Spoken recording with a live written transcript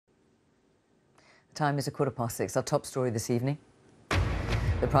The time is 6:15. Our top story this evening.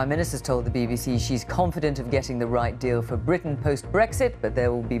 The Prime Minister's told the BBC she's confident of getting the right deal for Britain post-Brexit, but there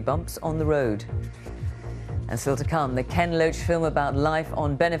will be bumps on the road. And still to come, the Ken Loach film about life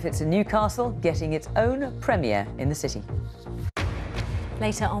on benefits in Newcastle getting its own premiere in the city.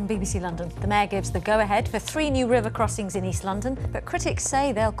 Later on BBC London, the Mayor gives the go-ahead for 3 new river crossings in East London, but critics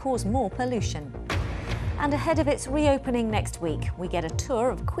say they'll cause more pollution. And ahead of its reopening next week, we get a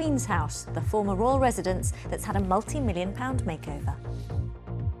tour of Queen's House, the former royal residence that's had a multi-million-pound makeover.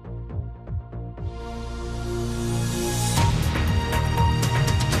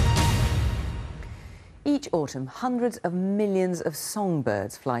 Each autumn, hundreds of millions of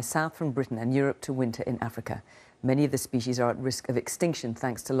songbirds fly south from Britain and Europe to winter in Africa. Many of the species are at risk of extinction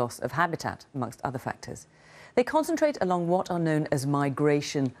thanks to loss of habitat, amongst other factors. They concentrate along what are known as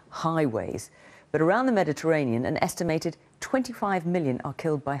migration highways. But around the Mediterranean, an estimated 25 million are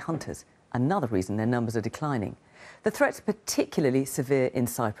killed by hunters, another reason their numbers are declining. The threat's particularly severe in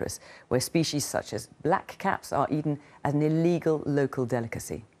Cyprus, where species such as blackcaps are eaten as an illegal local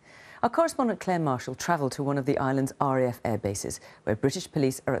delicacy. Our correspondent Claire Marshall travelled to one of the island's RAF air bases, where British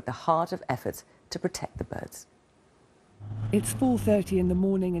police are at the heart of efforts to protect the birds. It's 4:30 in the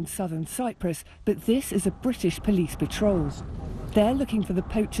morning in southern Cyprus, but this is a British police patrol. They're looking for the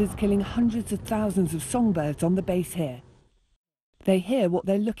poachers killing hundreds of thousands of songbirds on the base here. They hear what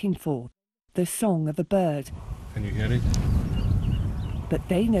they're looking for, the song of a bird. Can you hear it? But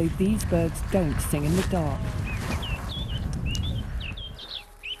they know these birds don't sing in the dark.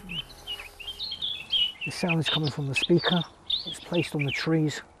 The sound is coming from the speaker. It's placed on the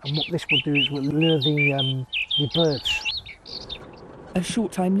trees, and what this will do is will lure the birds. A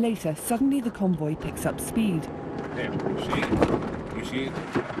short time later, suddenly the convoy picks up speed. There, you see it?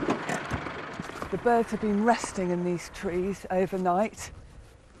 The birds have been resting in these trees overnight.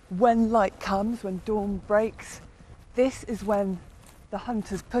 When light comes, when dawn breaks, this is when the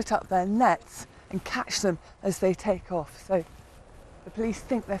hunters put up their nets and catch them as they take off. So the police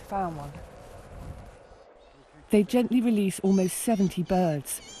think they've found one. They gently release almost 70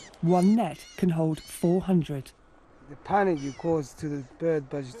 birds. One net can hold 400. The panic you cause to the bird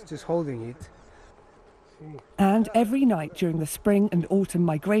by just holding it. And every night during the spring and autumn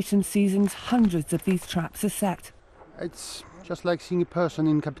migration seasons, hundreds of these traps are set. It's just like seeing a person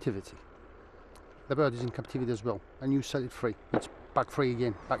in captivity. The bird is in captivity as well, and you set it free. It's back free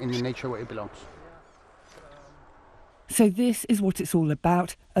again, back in the nature where it belongs. So this is what it's all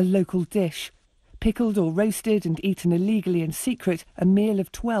about, a local dish. Pickled or roasted and eaten illegally in secret, a meal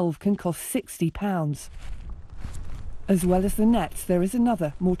of 12 can cost £60. As well as the nets, there is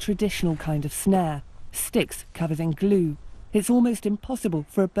another, more traditional kind of snare. Sticks covered in glue. It's almost impossible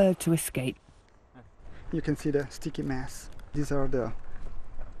for a bird to escape. You can see the sticky mass. These are the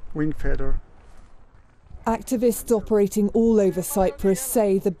wing feather. Activists operating all over Cyprus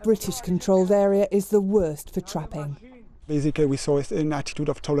say the British-controlled area is the worst for trapping. Basically, we saw an attitude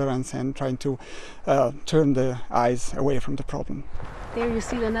of tolerance and trying to turn the eyes away from the problem. There you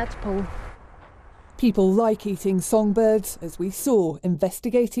see the net pole. People like eating songbirds. As we saw,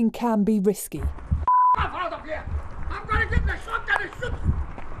 investigating can be risky. Out of here! I'm gonna get the shotgun and shoot!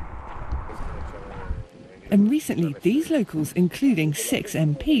 And recently, these locals, including 6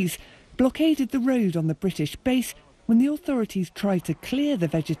 MPs, blockaded the road on the British base when the authorities tried to clear the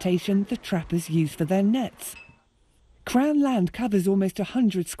vegetation the trappers use for their nets. Crown land covers almost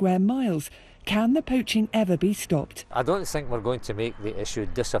 100 square miles. Can the poaching ever be stopped? I don't think we're going to make the issue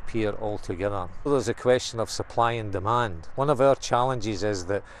disappear altogether. There's a question of supply and demand. One of our challenges is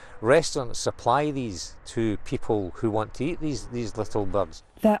that restaurants supply these to people who want to eat these little birds.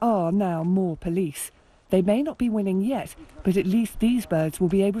 There are now more police. They may not be winning yet, but at least these birds will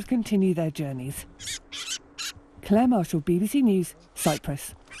be able to continue their journeys. Claire Marshall, BBC News,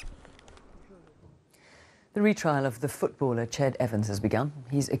 Cyprus. The retrial of the footballer Ched Evans has begun.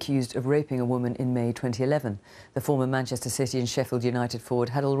 He's accused of raping a woman in May 2011. The former Manchester City and Sheffield United forward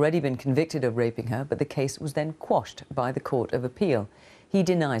had already been convicted of raping her, but the case was then quashed by the Court of Appeal. He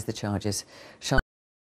denies the charges.